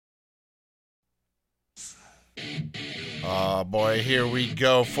Oh boy, here we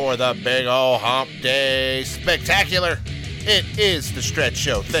go for the big ol' hump day spectacular. It is the Stretch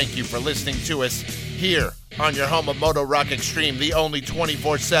Show. Thank you for listening to us here on your home of Moto Rock Extreme, the only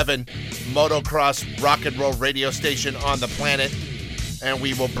 24/7 motocross rock and roll radio station on the planet. And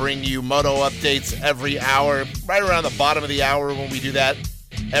we will bring you moto updates every hour, right around the bottom of the hour when we do that.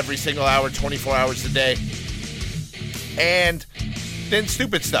 Every single hour, 24 hours a day. And then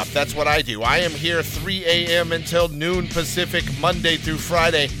stupid stuff. That's what I do. I am here 3 a.m. until noon Pacific, Monday through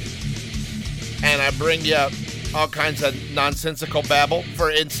Friday. And I bring you all kinds of nonsensical babble.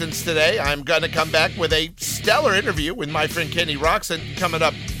 For instance, today, I'm going to come back with a stellar interview with my friend Ken Roczen coming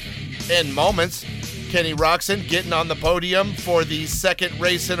up in moments. Ken Roczen getting on the podium for the second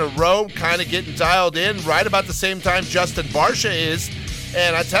race in a row, kind of getting dialed in right about the same time Justin Barcia is.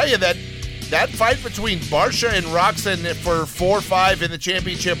 And I tell you that fight between Barcia and Roczen for 4-5 in the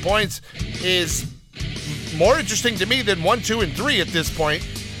championship points is more interesting to me than 1, 2, and 3 at this point.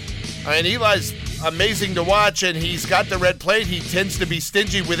 And Eli's amazing to watch, and he's got the red plate. He tends to be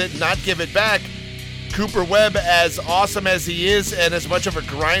stingy with it and not give it back. Cooper Webb, as awesome as he is and as much of a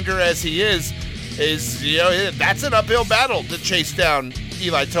grinder as he is, that's an uphill battle to chase down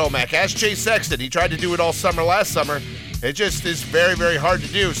Eli Tomac. Ask Chase Sexton. He tried to do it all summer last summer. It just is very, very hard to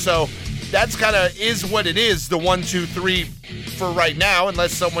do. So that's kind of is what it is, the 1, 2, 3 for right now,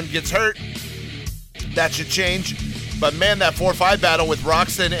 unless someone gets hurt. That should change. But man, that 4-5 battle with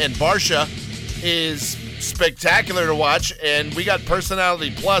Roczen and Barcia is spectacular to watch. And we got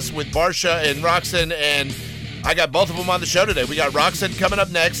Personality Plus with Barcia and Roczen, and I got both of them on the show today. We got Roczen coming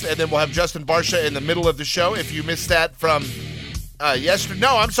up next, and then we'll have Justin Barcia in the middle of the show. If you missed that from yesterday.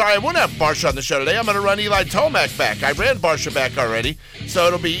 No, I'm sorry. I won't have Barcia on the show today. I'm going to run Eli Tomac back. I ran Barcia back already. So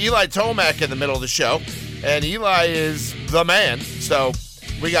it'll be Eli Tomac in the middle of the show. And Eli is the man. So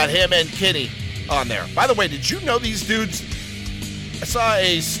we got him and Kenny on there. By the way, did you know these dudes? I saw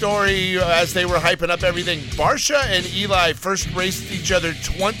a story as they were hyping up everything. Barcia and Eli first raced each other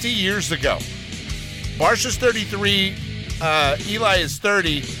 20 years ago. Barcia's 33. Eli is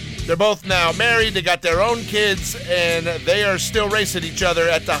 30. They're both now married. They got their own kids, and they are still racing each other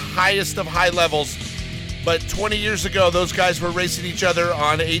at the highest of high levels. But 20 years ago, those guys were racing each other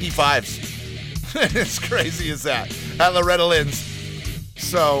on 85s. It's crazy as that at Loretta Lynn's.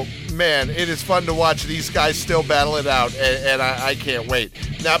 So, man, it is fun to watch these guys still battle it out, and I can't wait.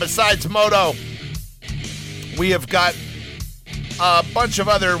 Now, besides Moto, we have got a bunch of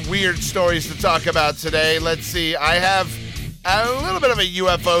other weird stories to talk about today. Let's see. I have a little bit of a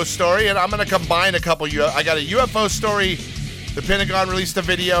UFO story, and I'm going to combine a couple. I got a UFO story. The Pentagon released a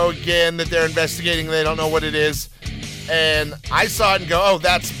video again that they're investigating. They don't know what it is. And I saw it and go, oh,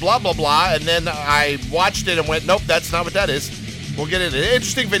 that's blah, blah, blah. And then I watched it and went, nope, that's not what that is. We'll get into an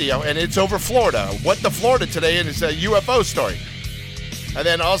interesting video, and it's over Florida. What the Florida today, and it's a UFO story. And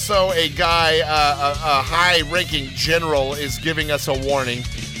then also a guy, a high-ranking general, is giving us a warning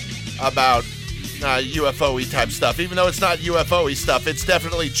about UFO-y type stuff. Even though it's not UFO-y stuff, it's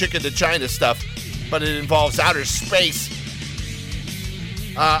definitely chicken to China stuff, but it involves outer space.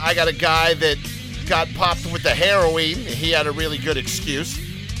 I got a guy that got popped with the heroin. He had a really good excuse.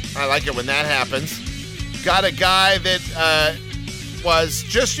 I like it when that happens. Got a guy that was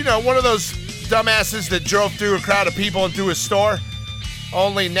just, one of those dumbasses that drove through a crowd of people and through a store.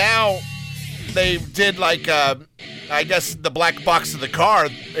 Only now they did I guess the black box of the car.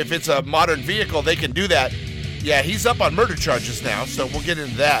 If it's a modern vehicle, they can do that. Yeah, he's up on murder charges now, so we'll get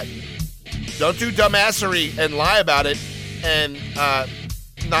into that. Don't do dumbassery and lie about it and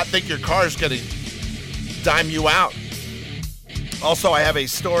not think your car is going to dime you out. Also, I have a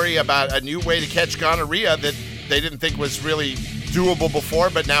story about a new way to catch gonorrhea that they didn't think was really doable before,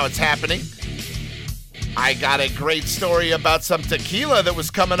 but now it's happening. I got a great story about some tequila that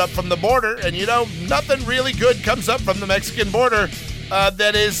was coming up from the border, and nothing really good comes up from the Mexican border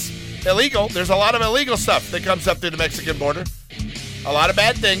that is illegal. There's a lot of illegal stuff that comes up through the Mexican border. A lot of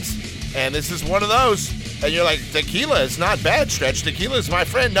bad things, and this is one of those. And you're like, tequila is not bad, Stretch. Tequila is my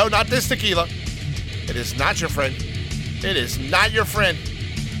friend. No, not this tequila. It is not your friend. It is not your friend.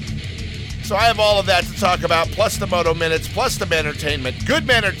 So I have all of that to talk about, plus the Moto Minutes, plus the Manertainment. Good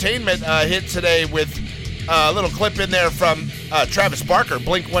Manertainment hit today with a little clip in there from Travis Barker,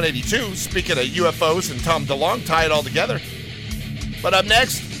 Blink 182, speaking of UFOs and Tom DeLonge, tie it all together. But up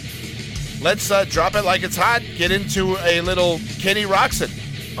next, let's drop it like it's hot, get into a little Ken Roczen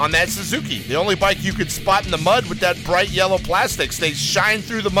on that Suzuki. The only bike you could spot in the mud with that bright yellow plastics. They shine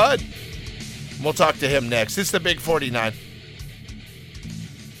through the mud. We'll talk to him next. It's the Big 49.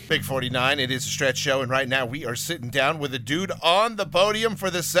 Big 49, it is a stretch show, and right now we are sitting down with a dude on the podium for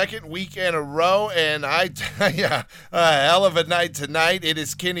the second week in a row, and I tell ya, a hell of a night tonight. It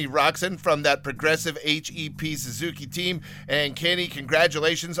is Ken Roczen from that progressive HEP Suzuki team, and Kenny,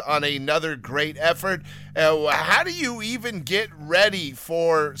 congratulations on another great effort. How do you even get ready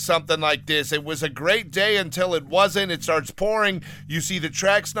for something like this? It was a great day until it wasn't. It starts pouring. You see the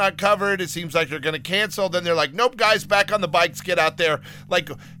track's not covered. It seems like they're going to cancel. Then they're like, nope, guys, back on the bikes, get out there. Like,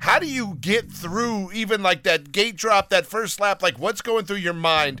 how do you get through even like that gate drop, that first lap? Like, what's going through your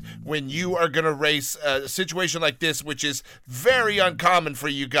mind when you are going to race a situation like this, which is very uncommon for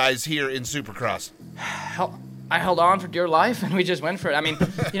you guys here in Supercross? I held on for dear life, and we just went for it. I mean,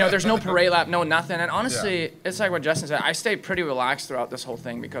 there's no parade lap, no nothing. And honestly, It's like what Justin said. I stayed pretty relaxed throughout this whole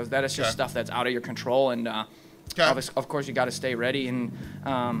thing because that is just stuff that's out of your control. And of course, you got to stay ready. And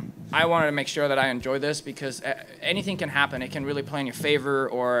I wanted to make sure that I enjoy this because anything can happen. It can really play in your favor,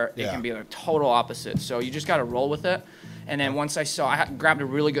 or it can be the total opposite. So you just got to roll with it. And then once I grabbed a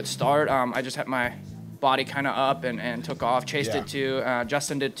really good start. I just had my body kind of up and took off. Chase did too.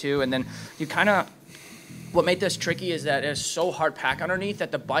 Justin did too. And then you kind of... What made this tricky is that it's so hard pack underneath that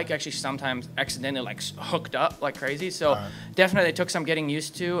the bike actually sometimes accidentally like hooked up like crazy. So definitely took some getting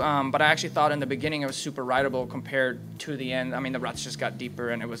used to. But I actually thought in the beginning it was super rideable compared to the end. I mean, the ruts just got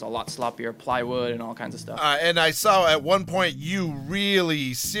deeper and it was a lot sloppier, plywood and all kinds of stuff. And I saw at one point you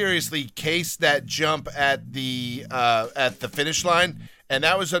really seriously cased that jump at the finish line. And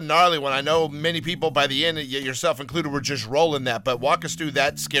that was a gnarly one. I know many people by the end, yourself included, were just rolling that. But walk us through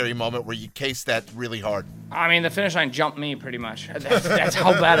that scary moment where you cased that really hard. I mean, the finish line jumped me pretty much. That's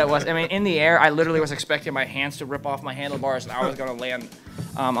how bad it was. I mean, in the air, I literally was expecting my hands to rip off my handlebars and I was going to land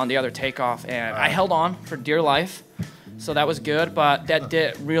on the other takeoff. And I held on for dear life. So that was good. But that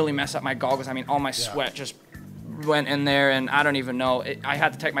did really mess up my goggles. I mean, all my sweat just went in there, and I don't even know. I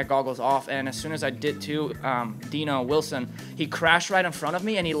had to take my goggles off, and as soon as I did too, Dino Wilson, he crashed right in front of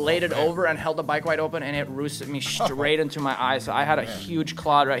me, and he laid it over and held the bike wide open, and it roosted me straight into my eye. So I had a huge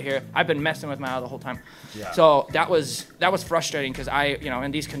clod right here. I've been messing with my eye the whole time. So that was frustrating because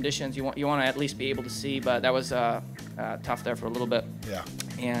in these conditions you want to at least be able to see, but that was tough there for a little bit.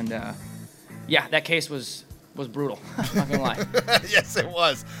 And that case was brutal. I'm not gonna lie. Yes, it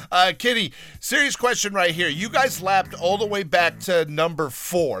was. Kitty, serious question right here. You guys lapped all the way back to number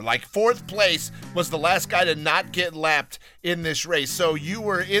 4. Like, 4th place was the last guy to not get lapped in this race. So you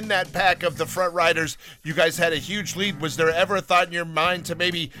were in that pack of the front riders. You guys had a huge lead. Was there ever a thought in your mind to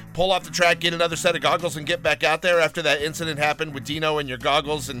maybe pull off the track, get another set of goggles, and get back out there after that incident happened with Dino and your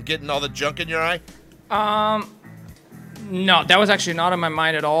goggles and getting all the junk in your eye? No, that was actually not on my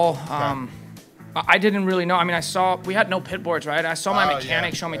mind at all. I didn't really know. I mean, we had no pit boards, right? I saw my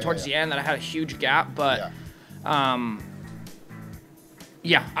mechanic show me towards the end that I had a huge gap, but I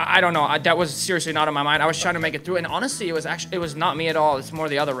don't know. That was seriously not on my mind. I was trying to make it through, and honestly, it was not me at all. It's more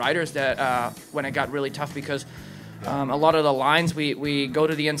the other riders that when it got really tough because a lot of the lines we go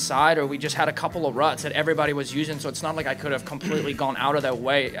to the inside, or we just had a couple of ruts that everybody was using, so it's not like I could have completely gone out of that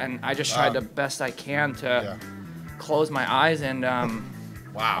way, and I just tried the best I can to close my eyes and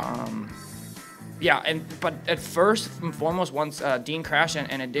but at first and foremost, once Dean crashed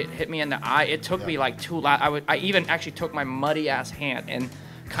and it did hit me in the eye, it took me like 2 laps. I even actually took my muddy ass hand and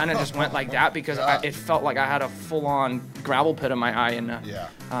kind of just went like that because it felt like I had a full-on gravel pit in my eye.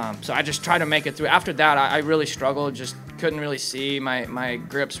 And so I just tried to make it through. After that, I really struggled. Just couldn't really see. My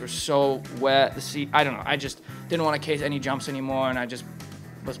grips were so wet. The seat, I don't know. I just didn't want to case any jumps anymore, and I just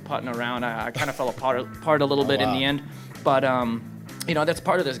was putting around. I kind of fell apart a little bit in the end, but. That's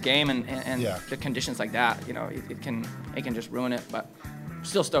part of this game, and the conditions like that, it can just ruin it. But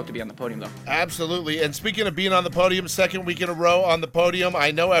still stoked to be on the podium, though. Absolutely. And speaking of being on the podium, second week in a row on the podium,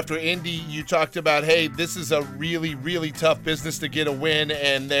 I know after Indy you talked about, hey, this is a really, really tough business to get a win,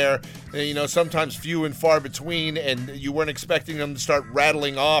 and they're, sometimes few and far between, and you weren't expecting them to start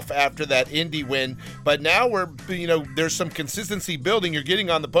rattling off after that Indy win. But now there's some consistency building. You're getting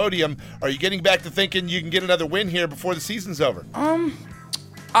on the podium. Are you getting back to thinking you can get another win here before the season's over?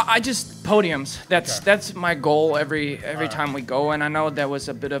 I just podiums. That's my goal every time we go. And I know there was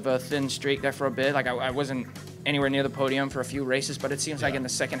a bit of a thin streak there for a bit. Like I wasn't anywhere near the podium for a few races, but it seems like in the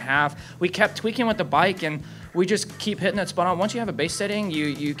second half we kept tweaking with the bike, and we just keep hitting that spot on. Once you have a base setting,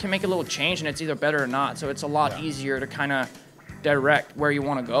 you can make a little change, and it's either better or not. So it's a lot easier to kind of direct where you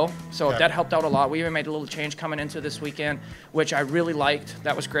want to go. So that helped out a lot. We even made a little change coming into this weekend, which I really liked.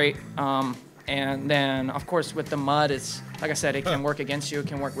 That was great. And then, of course, with the mud, it's like I said, it can work against you, it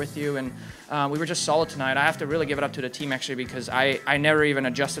can work with you. And we were just solid tonight. I have to really give it up to the team, actually, because I never even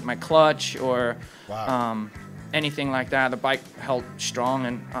adjusted my clutch or anything like that. The bike held strong,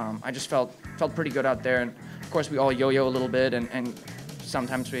 and I just felt pretty good out there. And of course, we all yo-yo a little bit, and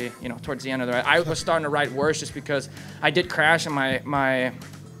sometimes we, towards the end of the ride, I was starting to ride worse just because I did crash, and I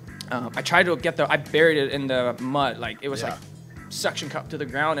tried to I buried it in the mud, like it was like suction cup to the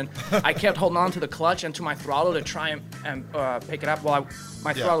ground, and I kept holding on to the clutch and to my throttle to try and pick it up. Well,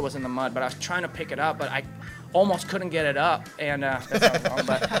 my throttle was in the mud, but I was trying to pick it up, but I almost couldn't get it up, and that sounds wrong,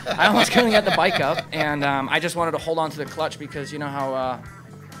 but I almost couldn't get the bike up, and I just wanted to hold on to the clutch because you know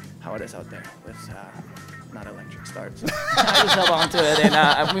how it is out there with not electric starts. So I just held on to it,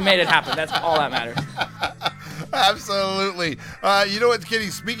 and we made it happen. That's all that matters. Absolutely. You know what, Kenny,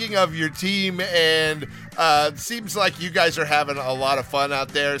 speaking of your team, and seems like you guys are having a lot of fun out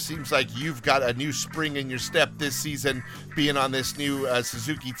there. Seems like you've got a new spring in your step this season being on this new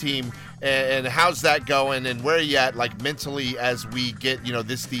Suzuki team. And how's that going, and where are you at, like, mentally as we get,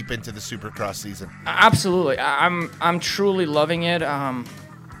 this deep into the Supercross season? Absolutely. I'm truly loving it.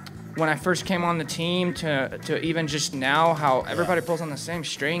 When I first came on the team to even just now, how everybody pulls on the same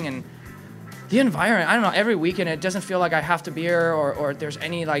string, and the environment, I don't know, every weekend it doesn't feel like I have to be here or there's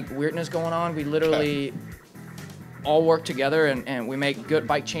any like weirdness going on. We literally all work together and we make good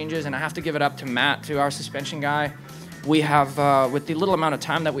bike changes, and I have to give it up to Matt, to our suspension guy. We have, with the little amount of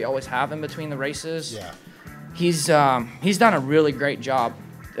time that we always have in between the races, he's done a really great job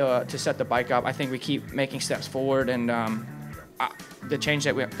to set the bike up. I think we keep making steps forward, and the change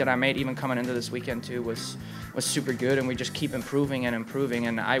that I made even coming into this weekend too was super good, and we just keep improving,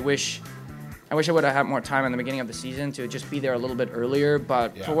 and I wish I would have had more time in the beginning of the season to just be there a little bit earlier,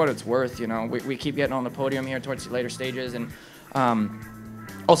 but for what it's worth, we keep getting on the podium here towards the later stages, and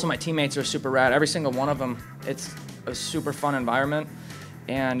also my teammates are super rad. Every single one of them, it's a super fun environment,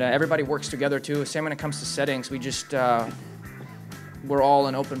 and everybody works together too. Same when it comes to settings, we just we're all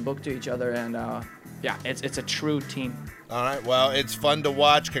an open book to each other, and it's a true team. All right, well, it's fun to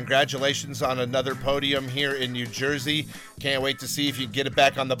watch. Congratulations on another podium here in New Jersey. Can't wait to see if you get it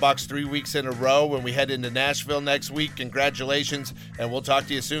back on the box 3 weeks in a row when we head into Nashville next week. Congratulations, and we'll talk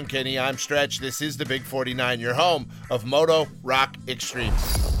to you soon, Kenny. I'm Stretch. This is the Big 49, your home of Moto Rock Extreme.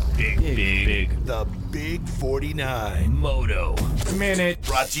 Big. The Big 49 Moto Minute.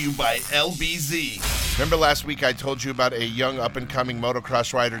 Brought to you by LBZ. Remember last week I told you about a young up-and-coming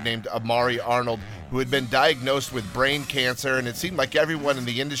motocross rider named Amari Arnold who had been diagnosed with brain cancer, and it seemed like everyone in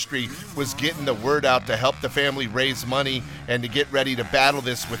the industry was getting the word out to help the family raise money and to get ready to battle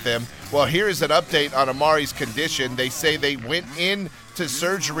this with them. Well, here's an update on Amari's condition. They say they went in to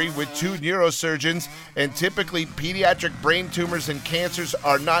surgery with 2 neurosurgeons, and typically pediatric brain tumors and cancers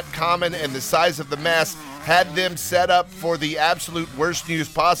are not common, and the size of the mass had them set up for the absolute worst news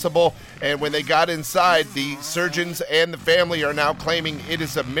possible. And when they got inside, the surgeons and the family are now claiming it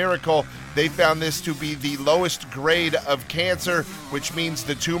is a miracle. They found this to be the lowest grade of cancer, which means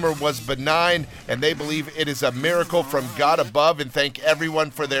the tumor was benign, and they believe it is a miracle from God above, and thank everyone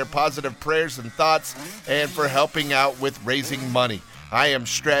for their positive prayers and thoughts and for helping out with raising money. I am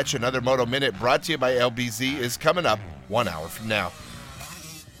Stretch. Another Moto Minute brought to you by LBZ is coming up 1 hour from now.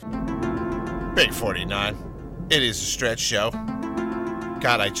 Big 49. It is a Stretch show.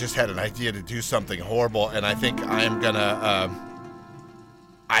 God, I just had an idea to do something horrible, and I think I am going to...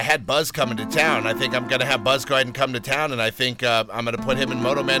 I had Buzz coming to town. I think I'm going to have Buzz go ahead and come to town, and I think I'm going to put him and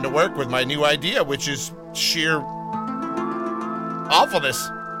Moto Man to work with my new idea, which is sheer awfulness.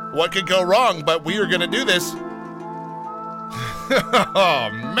 What could go wrong? But we are going to do this. Oh,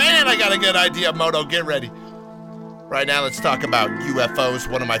 man, I got a good idea, Moto. Get ready. Right now, let's talk about UFOs,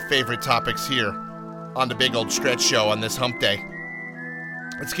 one of my favorite topics here on the Big Old Stretch Show on this hump day.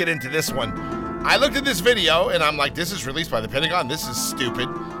 Let's get into this one. I looked at this video, and I'm like, this is released by the Pentagon. This is stupid.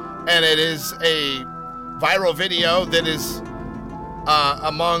 And it is a viral video that is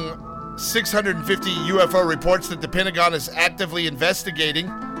among 650 UFO reports that the Pentagon is actively investigating.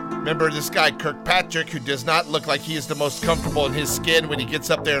 Remember this guy, Kirkpatrick, who does not look like he is the most comfortable in his skin when he gets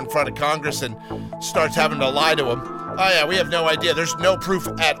up there in front of Congress and starts having to lie to him. Oh, yeah, we have no idea. There's no proof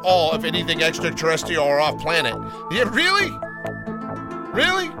at all of anything extraterrestrial or off-planet. Yeah, really?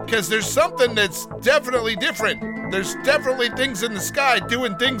 Really? Because there's something that's definitely different. There's definitely things in the sky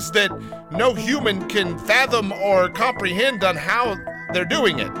doing things that no human can fathom or comprehend on how they're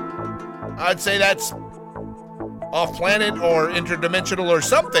doing it. I'd say that's off-planet or interdimensional or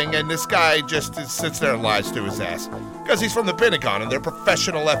something, and this guy just sits there and lies to his ass. Because he's from the Pentagon, and they're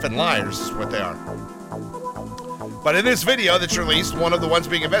professional effing liars is what they are. But in this video that's released, one of the ones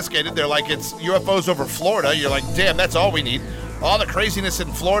being investigated, they're like, it's UFOs over Florida. You're like, damn, that's all we need. All the craziness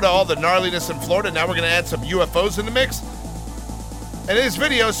in Florida, all the gnarliness in Florida, now we're going to add some UFOs in the mix? And in this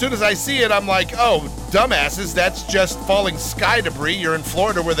video, as soon as I see it, I'm like, oh, dumbasses, that's just falling sky debris. You're in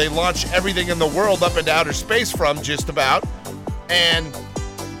Florida where they launch everything in the world up into outer space from, just about. And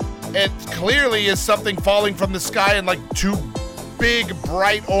it clearly is something falling from the sky in like two big,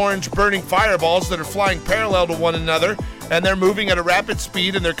 bright orange burning fireballs that are flying parallel to one another. And they're moving at a rapid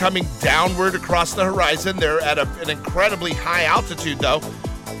speed, and they're coming downward across the horizon. They're at an incredibly high altitude, though.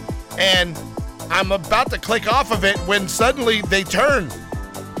 And I'm about to click off of it when suddenly they turn.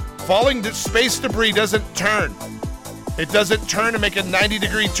 Falling space debris doesn't turn. It doesn't turn and make a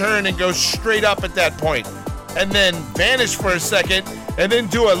 90-degree turn and go straight up at that point, and then vanish for a second, and then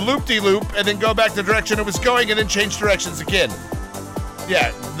do a loop-de-loop, and then go back the direction it was going, and then change directions again.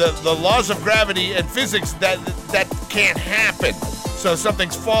 Yeah, the laws of gravity and physics, that can't happen. So if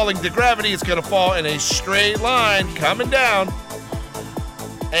something's falling to gravity, it's going to fall in a straight line coming down.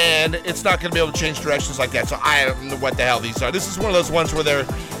 And it's not going to be able to change directions like that. So I don't know what the hell these are. This is one of those ones where they're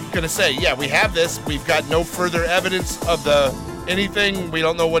going to say, yeah, we have this. We've got no further evidence of anything. We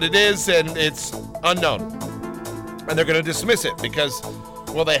don't know what it is, and it's unknown. And they're going to dismiss it because,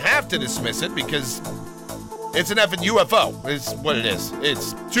 well, they have to dismiss it because it's an effing UFO is what it is.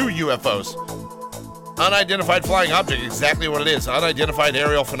 It's two UFOs. Unidentified flying object, exactly what it is. Unidentified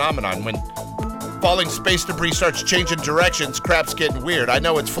aerial phenomenon. When falling space debris starts changing directions, crap's getting weird. I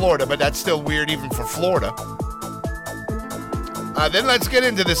know it's Florida, but that's still weird even for Florida. Then let's get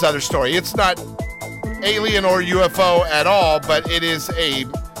into this other story. It's not alien or UFO at all, but it is a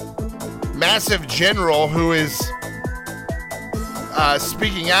massive general who is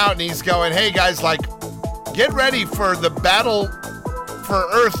speaking out, and he's going, hey guys, like, get ready for the battle for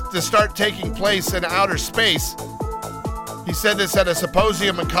Earth to start taking place in outer space. He said this at a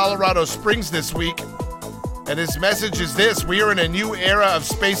symposium in Colorado Springs this week, and his message is this: we are in a new era of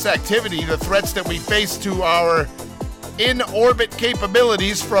space activity. The threats that we face to our in-orbit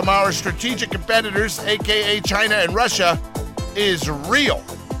capabilities from our strategic competitors, aka China and Russia, is real.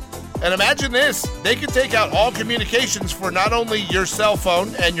 And imagine this, they could take out all communications for not only your cell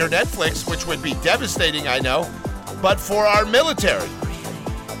phone and your Netflix, which would be devastating, I know, but for our military.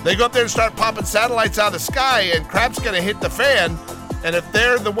 They go up there and start popping satellites out of the sky, and crap's going to hit the fan. And if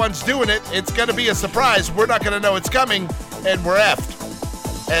they're the ones doing it, it's going to be a surprise. We're not going to know it's coming, and we're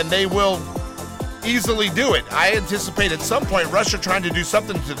effed. And they will easily do it. I anticipate at some point Russia trying to do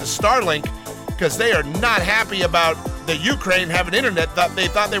something to the Starlink, because they are not happy about the Ukraine having internet. They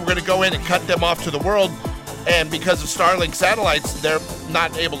thought they were going to go in and cut them off to the world. And because of Starlink satellites, they're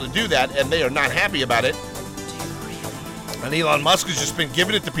not able to do that, and they are not happy about it. And Elon Musk has just been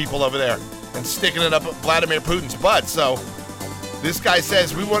giving it to people over there and sticking it up Vladimir Putin's butt. So this guy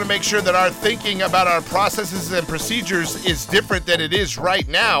says we want to make sure that our thinking about our processes and procedures is different than it is right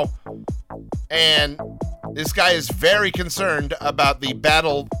now. And this guy is very concerned about the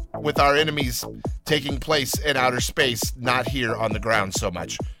battle with our enemies taking place in outer space, not here on the ground so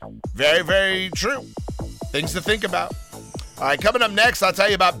much. Very, very true. Things to think about. All right, coming up next, I'll tell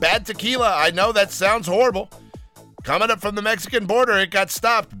you about bad tequila. I know that sounds horrible. Coming up from the Mexican border, it got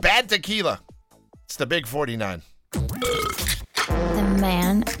stopped. Bad tequila. It's the Big 49. The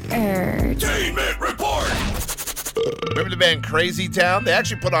Manertainment Report. Remember the band Crazy Town? They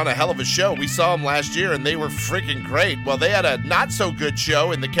actually put on a hell of a show. We saw them last year, and they were freaking great. Well, they had a not-so-good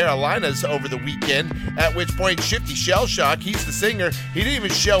show in the Carolinas over the weekend, at which point Shifty Shellshock, he's the singer, he didn't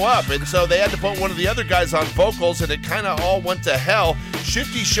even show up, and so they had to put one of the other guys on vocals, and it kind of all went to hell.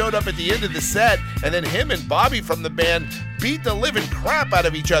 Shifty showed up at the end of the set, and then him and Bobby from the band beat the living crap out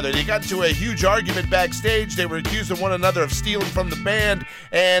of each other. They got into a huge argument backstage. They were accusing one another of stealing from the band,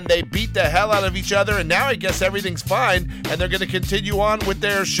 and they beat the hell out of each other, and now I guess everything's fine, and they're going to continue on with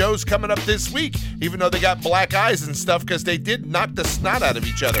their shows coming up this week, even though they got black eyes and stuff, because they did knock the snot out of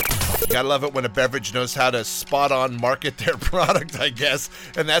each other. Gotta love it when a beverage knows how to spot-on market their product, I guess,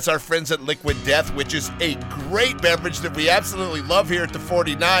 and that's our friends at Liquid Death, which is a great beverage that we absolutely love here at the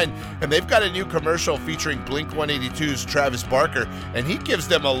 49, and they've got a new commercial featuring Blink-182's Travis Barker, and he gives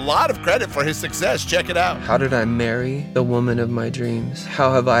them a lot of credit for his success. Check it out. How did I marry the woman of my dreams?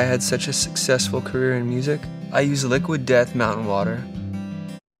 How have I had such a successful career in music? I use Liquid Death mountain water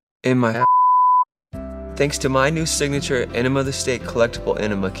in my Thanks to my new signature Enema of the State collectible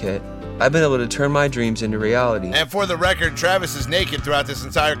enema kit, I've been able to turn my dreams into reality. And for the record, Travis is naked throughout this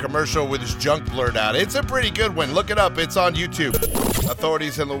entire commercial with his junk blurred out. It's a pretty good one. Look it up. It's on YouTube.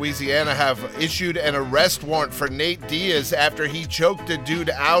 Authorities in Louisiana have issued an arrest warrant for Nate Diaz after he choked a dude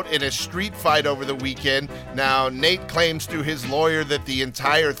out in a street fight over the weekend. Now, Nate claims through his lawyer that the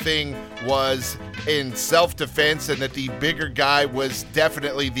entire thing was in self-defense and that the bigger guy was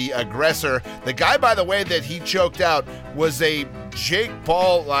definitely the aggressor. The guy, by the way, that he choked out was a Jake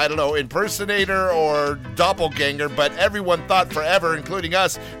Paul, I don't know, impersonator or doppelganger, but everyone thought forever, including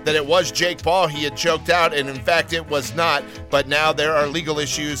us, that it was Jake Paul. He had choked out, and in fact, it was not. But now there are legal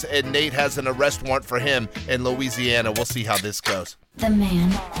issues, and Nate has an arrest warrant for him in Louisiana. We'll see how this goes. The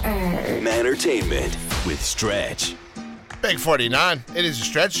man Manertainment with Stretch. Big 49. It is a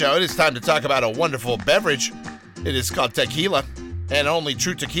Stretch Show. It is time to talk about a wonderful beverage. It is called tequila, and only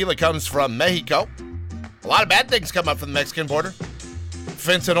true tequila comes from Mexico. A lot of bad things come up from the Mexican border.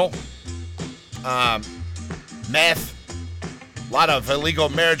 Fentanyl, meth, a lot of illegal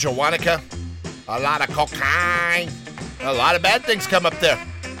marijuana, a lot of cocaine. A lot of bad things come up there.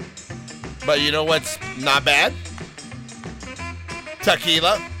 But you know what's not bad?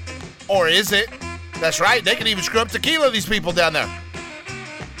 Tequila. Or is it? That's right. They can even screw up tequila, these people down there.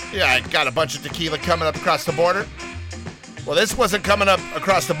 Yeah, I got a bunch of tequila coming up across the border. Well, this wasn't coming up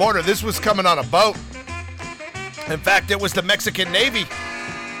across the border. This was coming on a boat. In fact, it was the Mexican Navy.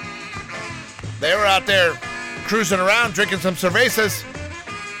 They were out there cruising around, drinking some cervezas,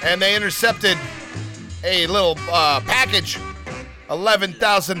 and they intercepted a little package,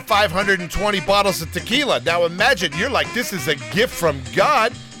 11,520 bottles of tequila. Now imagine, you're like, this is a gift from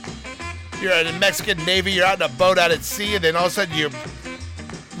God. You're in the Mexican Navy, you're out in a boat out at sea, and then all of a sudden you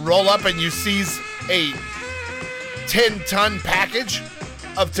roll up and you seize a 10-ton package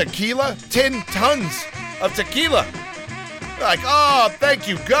of tequila. 10 tons of tequila. You're like, oh, thank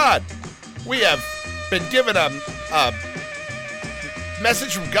you, God. We have been given a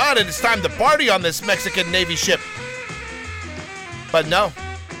message from God, and it's time to party on this Mexican Navy ship. But no,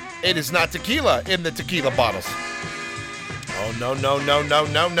 it is not tequila in the tequila bottles. Oh, no, no, no, no,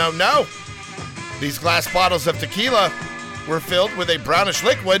 no, no, no. These glass bottles of tequila were filled with a brownish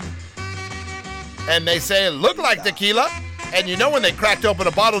liquid, and they say it looked like tequila. And you know when they cracked open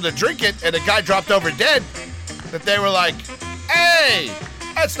a bottle to drink it and a guy dropped over dead, that they were like, hey,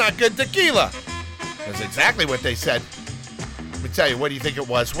 that's not good tequila. That's exactly what they said. Let me tell you, what do you think it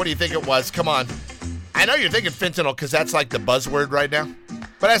was? What do you think it was? Come on. I know you're thinking fentanyl because that's like the buzzword right now,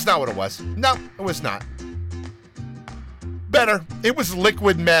 but that's not what it was. No, it was not. Better. It was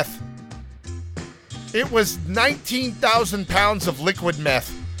liquid meth. It was 19,000 pounds of liquid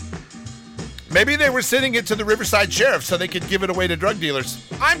meth. Maybe they were sending it to the Riverside Sheriff so they could give it away to drug dealers.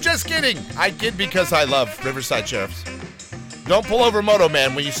 I'm just kidding. I kid because I love Riverside Sheriffs. Don't pull over Moto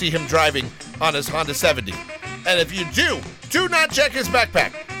Man when you see him driving on his Honda 70. And if you do not check his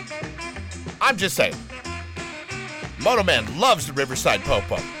backpack. I'm just saying. Moto Man loves the Riverside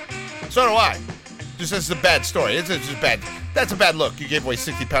Popo. So do I. Just this is a bad story. It's just bad. That's a bad look. You gave away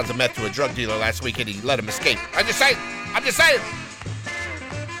 60 pounds of meth to a drug dealer last week and he let him escape. I'm just saying.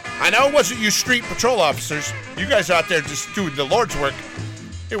 I know it wasn't you street patrol officers. You guys are out there just doing the Lord's work.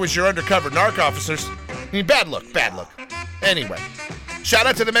 It was your undercover narc officers. I mean, bad look. Anyway, shout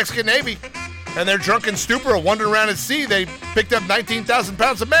out to the Mexican Navy and their drunken stupor of wandering around at sea. They picked up 19,000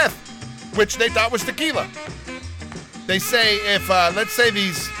 pounds of meth, which they thought was tequila. They say if, let's say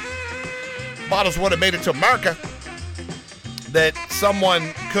these bottles would have made it to America, that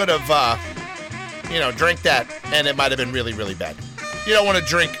someone could have, drank that, and it might have been really, really bad. You don't want to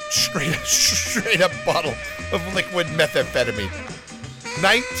drink straight up bottle of liquid methamphetamine.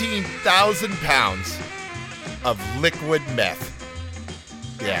 19,000 pounds of liquid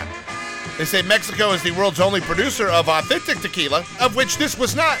meth. Yeah. They say Mexico is the world's only producer of authentic tequila, of which this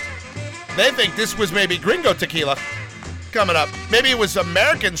was not. They think this was maybe gringo tequila coming up. Maybe it was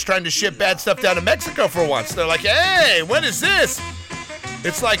Americans trying to ship bad stuff down to Mexico for once. They're like, hey, what is this?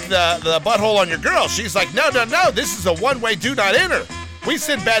 It's like the butthole on your girl. She's like, no, this is a one-way do not enter. We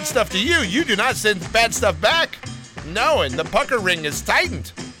send bad stuff to you. You do not send bad stuff back. No, and the pucker ring is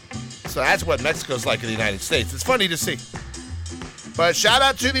tightened. So that's what Mexico's like in the United States. It's funny to see. But shout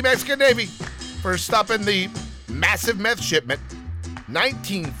out to the Mexican Navy for stopping the massive meth shipment.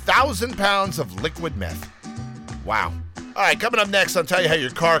 19,000 pounds of liquid meth. Wow. All right, coming up next, I'll tell you how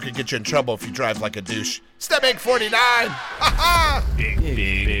your car could get you in trouble if you drive like a douche. It's the Big 49. Ha-ha!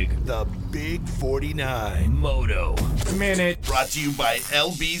 Big. The Big 49. Moto Minute. Brought to you by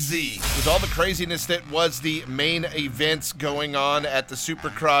LBZ. With all the craziness that was the main events going on at the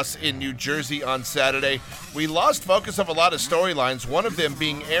Supercross in New Jersey on Saturday, we lost focus of a lot of storylines, one of them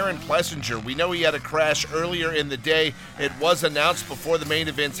being Aaron Plessinger. We know he had a crash earlier in the day. It was announced before the main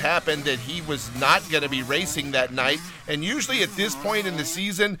events happened that he was not going to be racing that night. And usually at this point in the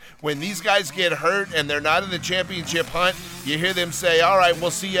season, when these guys get hurt and they're not in the championship hunt, you hear them say, all right, we'll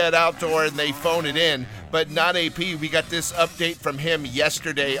see you at outdoor, and they phone it in. But not AP. We got this update from him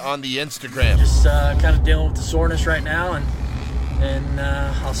yesterday on the Instagram. Just kind of dealing with the soreness right now, and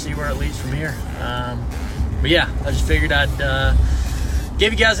I'll see where it leads from here. But yeah, I just figured I'd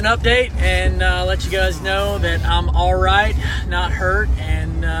give you guys an update and let you guys know that I'm all right, not hurt,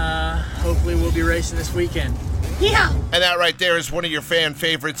 and hopefully we'll be racing this weekend. Yeah. And that right there is one of your fan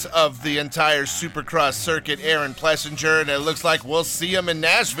favorites of the entire Supercross circuit, Aaron Plessinger, and it looks like we'll see him in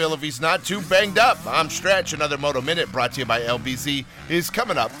Nashville if he's not too banged up. I'm Stretch. Another Moto Minute brought to you by LBZ is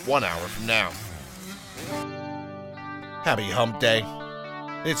coming up 1 hour from now. Happy Hump Day.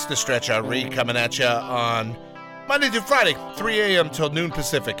 It's the Stretch RE coming at you on Monday through Friday, 3 a.m. till noon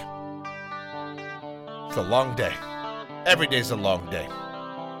Pacific. It's a long day. Every day's a long day.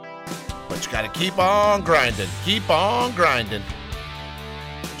 But you gotta keep on grinding. Keep on grinding.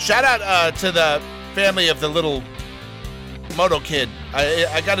 Shout out to the family of the little moto kid.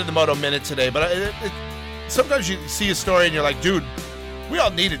 I got into Moto Minute today, but sometimes you see a story and you're like, dude, we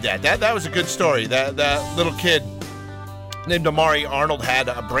all needed that. That was a good story. That little kid named Amari Arnold had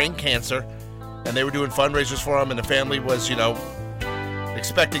a brain cancer, and they were doing fundraisers for him, and the family was,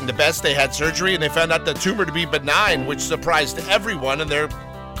 expecting the best. They had surgery, and they found out the tumor to be benign, which surprised everyone, and they're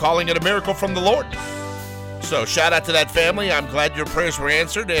calling it a miracle from the Lord. So shout out to that family. I'm glad your prayers were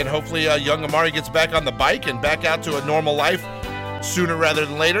answered, and hopefully young Amari gets back on the bike and back out to a normal life sooner rather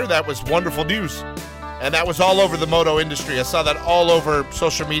than later. That was wonderful news. And that was all over the moto industry. I saw that all over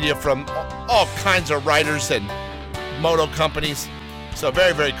social media from all kinds of riders and moto companies. So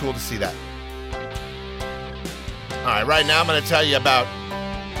very, very cool to see that. All right, right now I'm going to tell you about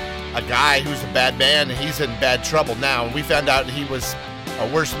a guy who's a bad man, and he's in bad trouble now. And we found out he was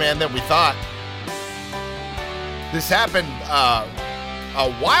a worse man than we thought. This happened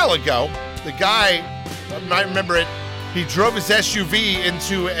a while ago. The guy, I might remember it, he drove his SUV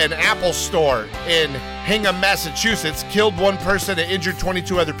into an Apple store in Hingham, Massachusetts, killed one person and injured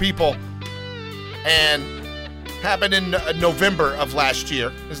 22 other people, and happened in November of last year.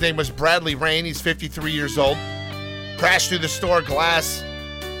 His name was Bradley Rain. He's 53 years old. Crashed through the store glass,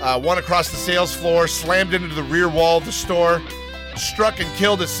 went across the sales floor, slammed into the rear wall of the store, struck and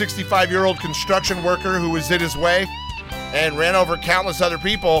killed a 65-year-old construction worker who was in his way, and ran over countless other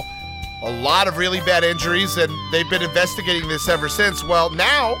people. A lot of really bad injuries, and they've been investigating this ever since. Well,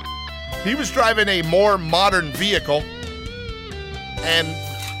 now he was driving a more modern vehicle, and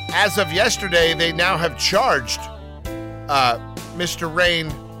as of yesterday, they now have charged Mr.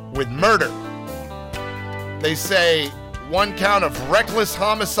 Rain with murder. They say 1 count of reckless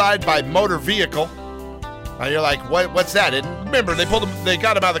homicide by motor vehicle. And you're like, what's that? And remember, they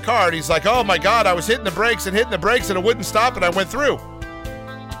got him out of the car, and he's like, oh my God, I was hitting the brakes, and it wouldn't stop, and I went through.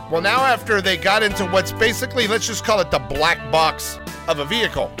 Well, now after they got into what's basically, let's just call it the black box of a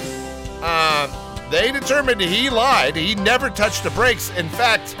vehicle, they determined he lied. He never touched the brakes. In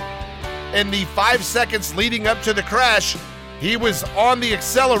fact, in the 5 seconds leading up to the crash, he was on the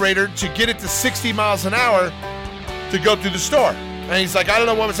accelerator to get it to 60 miles an hour to go through the store. And he's like, I don't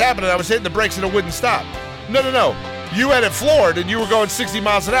know what was happening. I was hitting the brakes and it wouldn't stop. No. You had it floored and you were going 60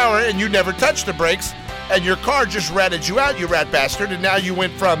 miles an hour and you never touched the brakes, and your car just ratted you out, you rat bastard. And now you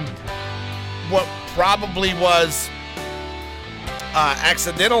went from what probably was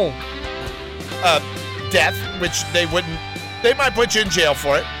accidental death, which they might put you in jail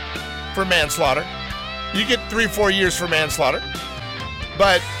for manslaughter. You get 3-4 years for manslaughter.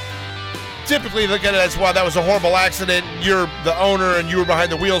 But typically look at it as, well, that was a horrible accident. You're the owner and you were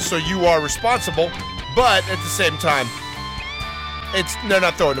behind the wheel, so you are responsible. But at the same time, they're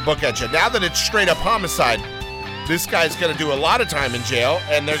not throwing the book at you. Now that it's straight up homicide, this guy's going to do a lot of time in jail,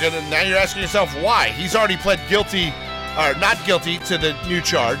 and now you're asking yourself why. He's already pled guilty, or not guilty, to the new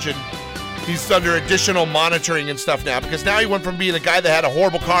charge, and he's under additional monitoring and stuff now, because now he went from being a guy that had a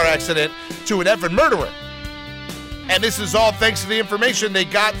horrible car accident to an effing murderer. And this is all thanks to the information they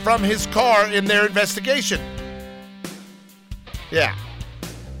got from his car in their investigation. Yeah.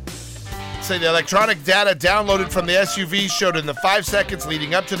 Say the electronic data downloaded from the SUV showed in the 5 seconds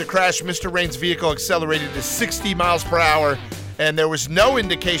leading up to the crash, Mr. Rain's vehicle accelerated to 60 miles per hour, and there was no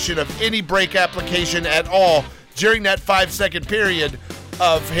indication of any brake application at all during that 5-second period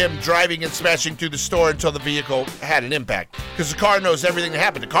of him driving and smashing through the store until the vehicle had an impact. Because the car knows everything that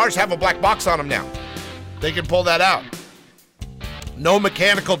happened. The cars have a black box on them now. They can pull that out. No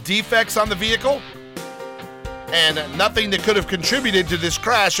mechanical defects on the vehicle, and nothing that could have contributed to this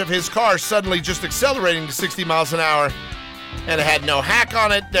crash of his car suddenly just accelerating to 60 miles an hour, and it had no hack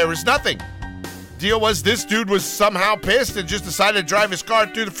on it. There was nothing. Deal was, this dude was somehow pissed and just decided to drive his car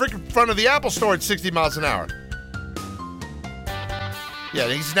through the freaking front of the Apple store at 60 miles an hour. Yeah,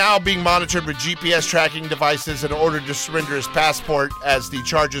 he's now being monitored with GPS tracking devices and ordered to surrender his passport as the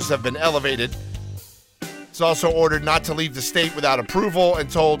charges have been elevated. He's also ordered not to leave the state without approval and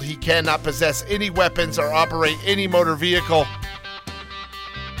told he cannot possess any weapons or operate any motor vehicle.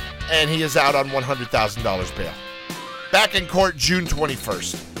 And he is out on $100,000 bail. Back in court June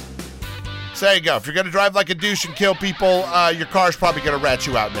 21st. So there you go. If you're going to drive like a douche and kill people, your car's probably going to rat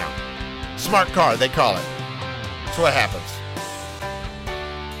you out now. Smart car, they call it. That's what happens.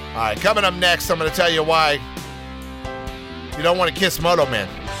 All right, coming up next, I'm going to tell you why you don't want to kiss Moto Man.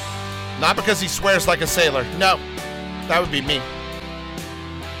 Not because he swears like a sailor. No, that would be me.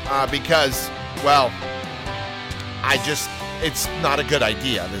 Because, well, it's not a good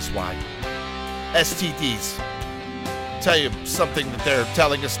idea, this is why. STDs. Tell you something that they're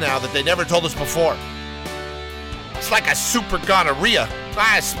telling us now that they never told us before. It's like a super gonorrhea.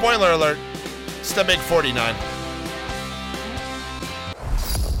 Spoiler alert. It's the Big 49.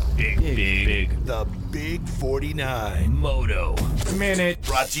 Big. The Big 49. Moto Minute.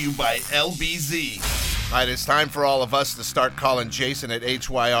 Brought to you by LBZ. All right, it's time for all of us to start calling Jason at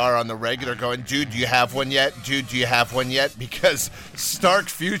HYR on the regular going, dude, do you have one yet? Dude, do you have one yet? Because Stark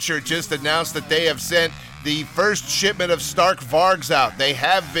Future just announced that they have sent the first shipment of Stark Vargs out. They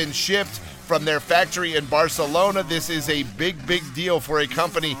have been shipped from their factory in Barcelona. This is a big, big deal for a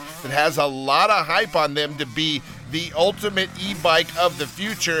company that has a lot of hype on them to be the ultimate e-bike of the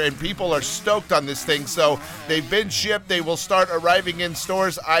future, and people are stoked on this thing. So they've been shipped. They will start arriving in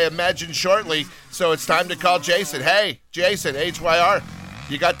stores, I imagine, shortly. So it's time to call Jason. Hey, Jason, HYR,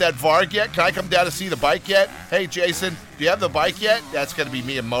 you got that Varg yet? Can I come down to see the bike yet? Hey, Jason, do you have the bike yet? That's going to be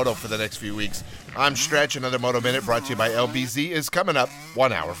me and Moto for the next few weeks. I'm Stretch. Another Moto Minute brought to you by LBZ is coming up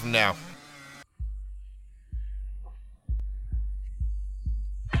 1 hour from now.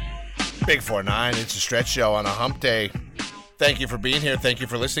 Big 49, it's a Stretch Show on a hump day. Thank you for being here. Thank you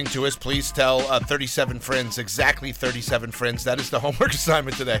for listening to us. Please tell 37 friends, exactly 37 friends. That is the homework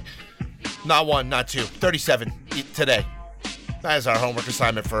assignment today. Not one, not two, 37 today. That is our homework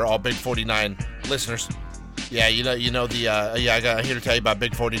assignment for all Big 49 listeners. Yeah, you know the, I got here to tell you about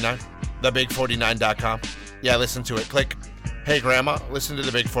Big 49, thebig49.com. Yeah, listen to it. Click. Hey, Grandma, listen to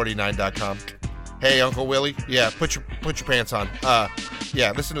thebig49.com. Hey, Uncle Willie, yeah, put your pants on.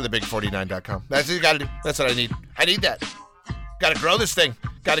 Yeah, listen to thebig49.com. That's what you got to do. That's what I need. I need that. Got to grow this thing.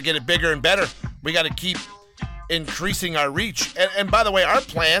 Got to get it bigger and better. We got to keep increasing our reach. And by the way, our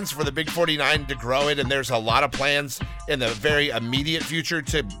plans for the Big 49 to grow it, and there's a lot of plans in the very immediate future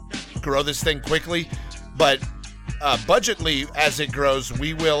to grow this thing quickly. But budgetly, as it grows,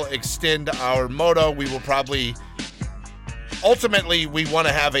 we will extend our moto. We will probably, ultimately, we want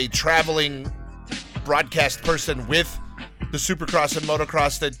to have a traveling broadcast person with the Supercross and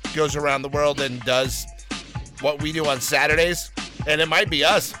Motocross that goes around the world and does what we do on Saturdays. And it might be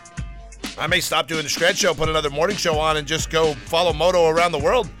us. I may stop doing the Stretch Show, put another morning show on, and just go follow Moto around the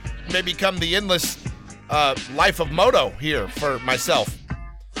world. Maybe become the endless life of Moto here for myself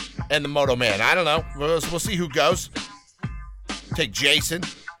and the Moto Man. I don't know. We'll see who goes. Take Jason.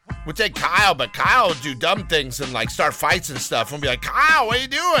 We'll take Kyle, but Kyle will do dumb things and like start fights and stuff. We'll be like, Kyle, what are you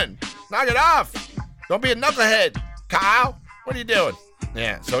doing? Knock it off. Don't be a knucklehead. Kyle, what are you doing?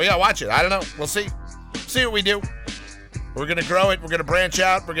 Yeah, so we gotta watch it. I don't know. We'll see. See what we do. We're gonna grow it. We're gonna branch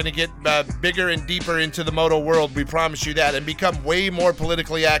out. We're gonna get bigger and deeper into the moto world. We promise you that, and become way more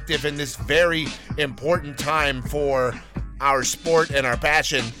politically active in this very important time for our sport and our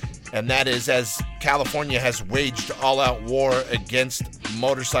passion. And that is as California has waged all-out war against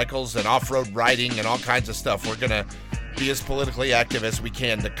motorcycles and off-road riding and all kinds of stuff. We're gonna be as politically active as we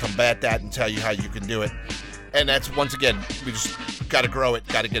can to combat that and tell you how you can do it. And that's, once again, we just got to grow it,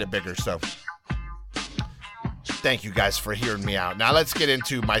 got to get it bigger. So thank you guys for hearing me out. Now let's get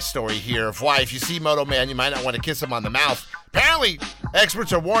into my story here of why, if you see Moto Man, you might not want to kiss him on the mouth. Apparently,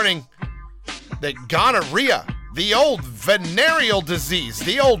 experts are warning that gonorrhea, the old venereal disease,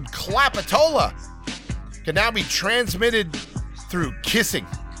 the old clapetola, can now be transmitted through kissing.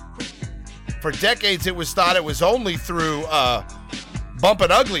 For decades, it was thought it was only through bumping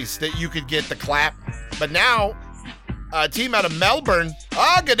uglies that you could get the clap. But now, a team out of Melbourne,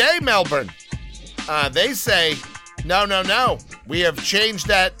 good day, Melbourne, they say, no, we have changed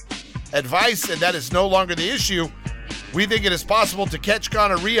that advice, and that is no longer the issue. We think it is possible to catch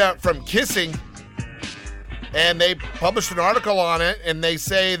gonorrhea from kissing. And they published an article on it, and they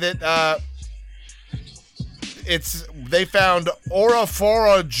say that they found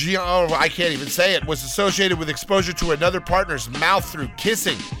oropharyngea, I can't even say it, was associated with exposure to another partner's mouth through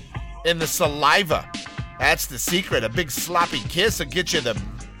kissing in the saliva. That's the secret. A big sloppy kiss will get you the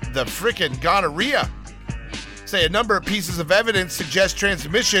frickin' gonorrhea. Say a number of pieces of evidence suggest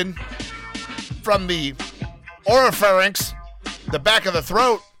transmission from the oropharynx, the back of the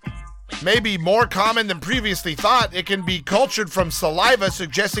throat, may be more common than previously thought. It can be cultured from saliva,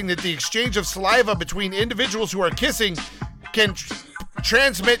 suggesting that the exchange of saliva between individuals who are kissing can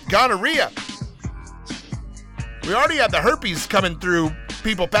transmit gonorrhea. We already have the herpes coming through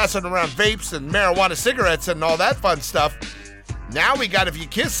people passing around vapes and marijuana cigarettes and all that fun stuff. Now we got if you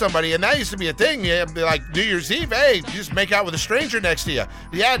kiss somebody, and that used to be a thing. You'd be like New Year's Eve, hey, you just make out with a stranger next to you.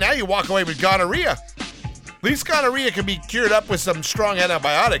 Yeah, now you walk away with gonorrhea. At least gonorrhea can be cured up with some strong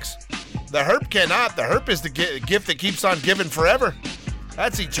antibiotics. The herp cannot. The herp is the gift that keeps on giving forever.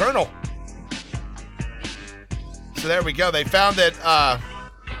 That's eternal. So there we go. They found that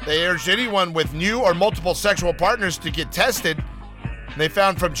they urged anyone with new or multiple sexual partners to get tested. They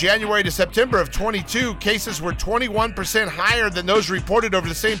found from January to September of 22, cases were 21% higher than those reported over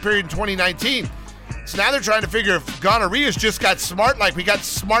the same period in 2019. So now they're trying to figure if gonorrhea's just got smart, like we got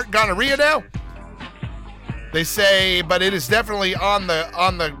smart gonorrhea now. They say, but it is definitely on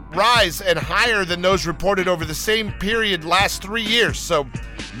the rise and higher than those reported over the same period last 3 years. So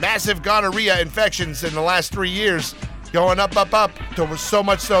massive gonorrhea infections in the last 3 years. Going up, so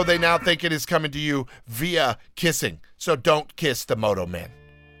much so they now think it is coming to you via kissing. So don't kiss the Moto Man.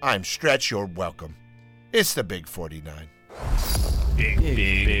 I'm Stretch, you're welcome. It's the Big 49.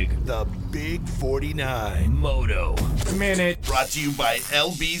 Big. The Big 49. Moto Minute. Brought to you by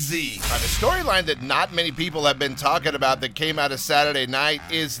LBZ. The storyline that not many people have been talking about that came out of Saturday night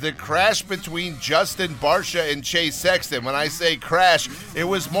is the crash between Justin Barcia and Chase Sexton. When I say crash, it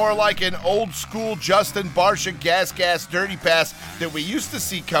was more like an old school Justin Barcia gas, dirty pass that we used to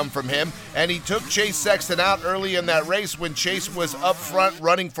see come from him. And he took Chase Sexton out early in that race when Chase was up front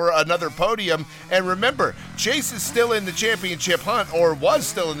running for another podium. And remember, Chase is still in the championship hunt, or was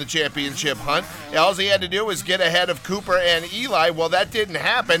still in the championship hunt. All he had to do was get ahead of Cooper and Eli. Well, that didn't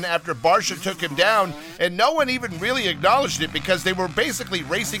happen after Barcia took him down, and no one even really acknowledged it because they were basically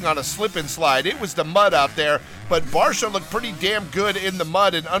racing on a slip and slide. It was the mud out there, but Barcia looked pretty damn good in the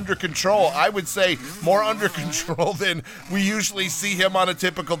mud and under control. I would say more under control than we usually see him on a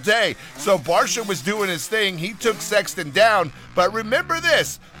typical day. So Barcia was doing his thing. He took Sexton down, but remember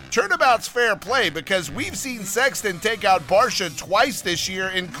this. Turnabout's fair play because we've seen Sexton take out Barcia twice this year,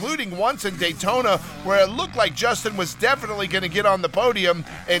 including once in Daytona where it looked like Justin was definitely going to get on the podium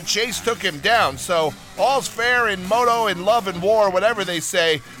and Chase took him down. So all's fair in moto and love and war, whatever they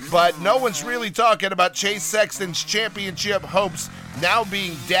say, but no one's really talking about Chase Sexton's championship hopes now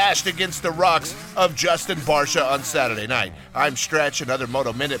being dashed against the rocks of Justin Barcia on Saturday night. I'm Stretch. Another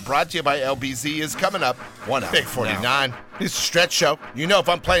Moto Minute brought to you by LBZ is coming up 1 hour. Big 49. It's a Stretch show. You know if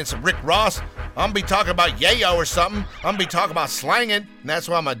I'm playing some Rick Ross, I'm going to be talking about yayo or something. I'm going to be talking about slanging, and that's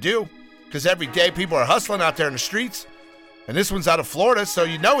what I'm going to do. Because every day people are hustling out there in the streets. And this one's out of Florida, so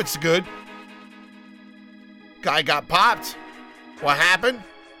you know it's good. Guy got popped. What happened?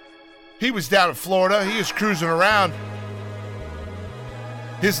 He was down in Florida. He was cruising around.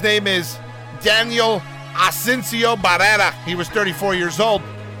 His name is Daniel Asensio Barrera. He was 34 years old.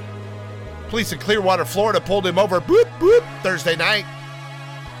 Police in Clearwater, Florida pulled him over Thursday night.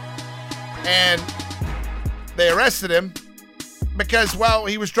 And they arrested him because, well,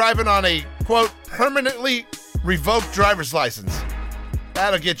 he was driving on a, quote, permanently revoked driver's license.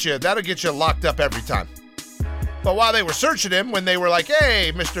 That'll get you locked up every time. But while they were searching him, when they were like,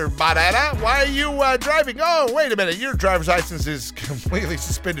 hey, Mr. Barrera, why are you driving? Oh, wait a minute, your driver's license is completely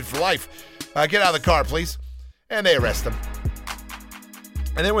suspended for life. Get out of the car, please. And they arrest him.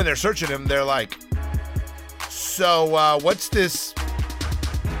 And then when they're searching him, they're like, so what's this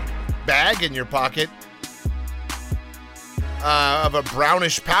bag in your pocket of a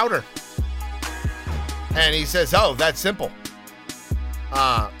brownish powder? And he says, oh, that's simple.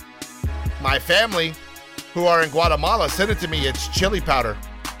 My family, who are in Guatemala, sent it to me. It's chili powder.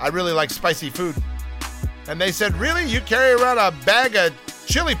 I really like spicy food. And they said, really? You carry around a bag of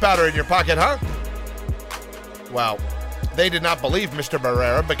chili powder in your pocket, huh? Well, they did not believe Mr.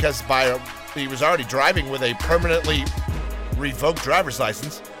 Barrera because he was already driving with a permanently revoked driver's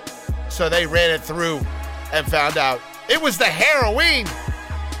license. So they ran it through and found out it was the heroin.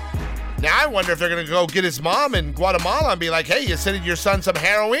 Now I wonder if they're going to go get his mom in Guatemala and be like, hey, you sending your son some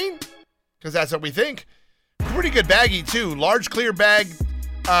heroin? Because that's what we think. Pretty good baggie, too. Large, clear bag,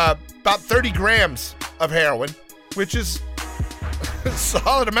 about 30 grams of heroin, which is a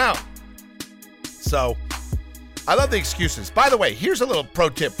solid amount. So, I love the excuses. By the way, here's a little pro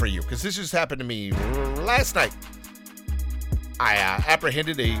tip for you, because this just happened to me last night. I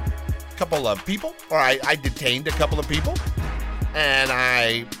apprehended a couple of people, or I detained a couple of people, and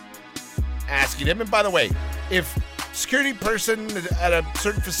I asking them, and by the way, if security person at a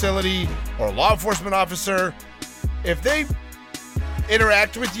certain facility or a law enforcement officer, if they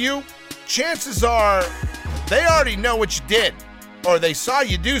interact with you chances are they already know what you did, or they saw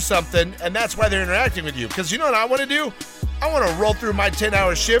you do something, and that's why they're interacting with you. Because you know what I want to do? I want to roll through my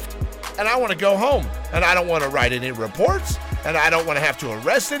 10-hour shift, and I want to go home. And I don't want to write any reports, and I don't want to have to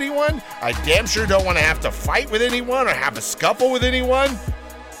arrest anyone. I damn sure don't want to have to fight with anyone or have a scuffle with anyone.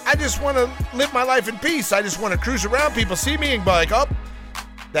 I just want to live my life in peace. I just want to cruise around, people see me and be like, oh,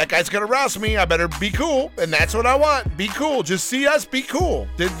 that guy's going to rouse me. I better be cool. And that's what I want. Be cool. Just see us, be cool.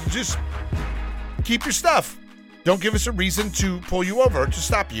 Just keep your stuff. Don't give us a reason to pull you over or to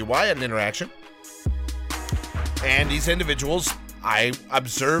stop you. Why? An interaction. And these individuals, I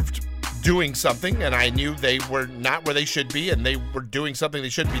observed doing something, and I knew they were not where they should be, and they were doing something they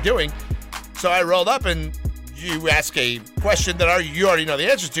shouldn't be doing. So I rolled up, and you ask a question that you already know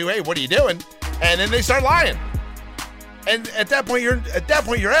the answer to. Hey, what are you doing? And then they start lying. And at that point, you're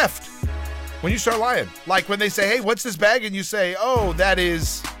effed. When you start lying, like when they say, "Hey, what's this bag?" and you say, "Oh, that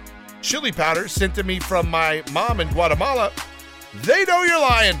is chili powder sent to me from my mom in Guatemala," they know you're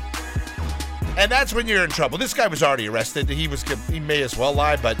lying. And that's when you're in trouble. This guy was already arrested. He may as well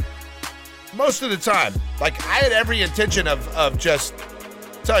lie, but most of the time, like, I had every intention of just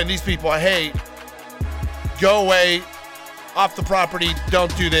telling these people, hey, go away, off the property,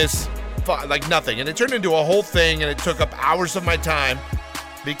 don't do this, like nothing. And it turned into a whole thing, and it took up hours of my time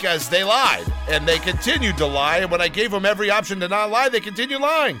because they lied, and they continued to lie. And when I gave them every option to not lie, they continued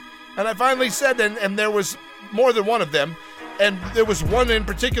lying. And I finally said, and there was more than one of them, and there was one in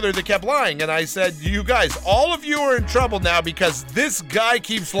particular that kept lying. And I said, you guys, all of you are in trouble now because this guy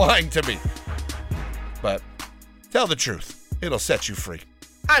keeps lying to me. But tell the truth. It'll set you free.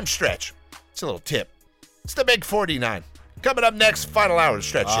 I'm Stretch. It's a little tip. It's the Big 49. Coming up next, final hour of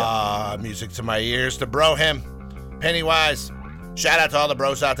Stretch Show. Music to my ears, to Bro Him, Pennywise. Shout out to all the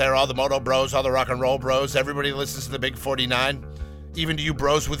bros out there, all the moto bros, all the rock and roll bros, everybody that listens to the Big 49. Even to you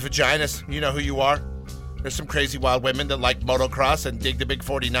bros with vaginas, you know who you are. There's some crazy wild women that like motocross and dig the Big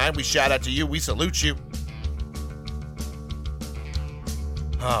 49. We shout out to you. We salute you.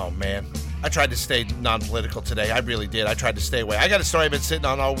 Oh, man. I tried to stay non-political today. I really did. I tried to stay away. I got a story I've been sitting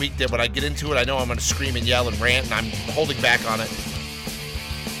on all week that when I get into it, I know I'm going to scream and yell and rant, and I'm holding back on it.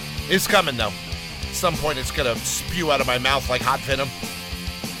 It's coming, though. At some point, it's going to spew out of my mouth like hot venom.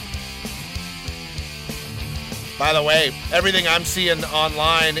 By the way, everything I'm seeing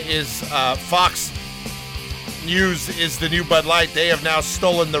online is Fox News is the new Bud Light. They have now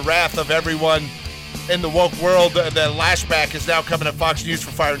stolen the wrath of everyone in the woke world. The lashback is now coming at Fox News for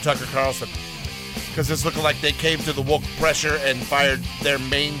firing Tucker Carlson, because it's looking like they came to the woke pressure and fired their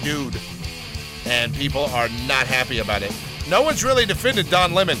main dude, and people are not happy about it. No one's really defended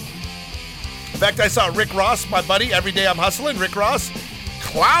Don Lemon. In fact, I saw Rick Ross, my buddy, Every Day I'm Hustling, Rick Ross,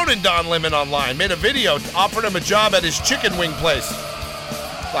 clowning Don Lemon online, made a video, offered him a job at his chicken wing place.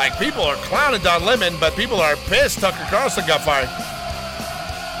 Like, people are clowning Don Lemon, but people are pissed Tucker Carlson got fired.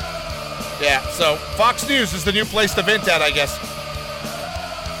 Yeah, so Fox News is the new place to vent at, I guess.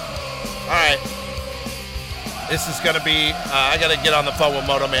 All right. This is going to be, I got to get on the phone with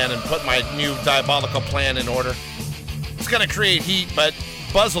Moto Man and put my new diabolical plan in order. It's going to create heat, but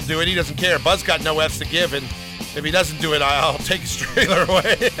Buzz will do it. He doesn't care. Buzz got no F's to give, and if he doesn't do it, I'll take his trailer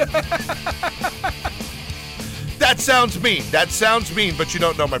away. That sounds mean. That sounds mean, but you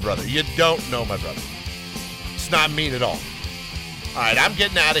don't know my brother. You don't know my brother. It's not mean at all. All right, I'm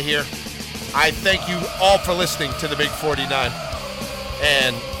getting out of here. I thank you all for listening to the Big 49.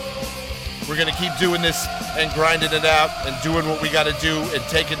 And we're going to keep doing this and grinding it out and doing what we got to do and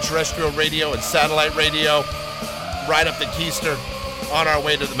taking terrestrial radio and satellite radio right up the keister on our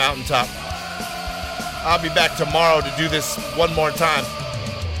way to the mountaintop. I'll be back tomorrow to do this one more time.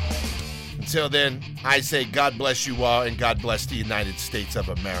 Until then, I say God bless you all, and God bless the United States of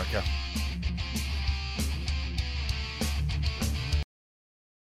America.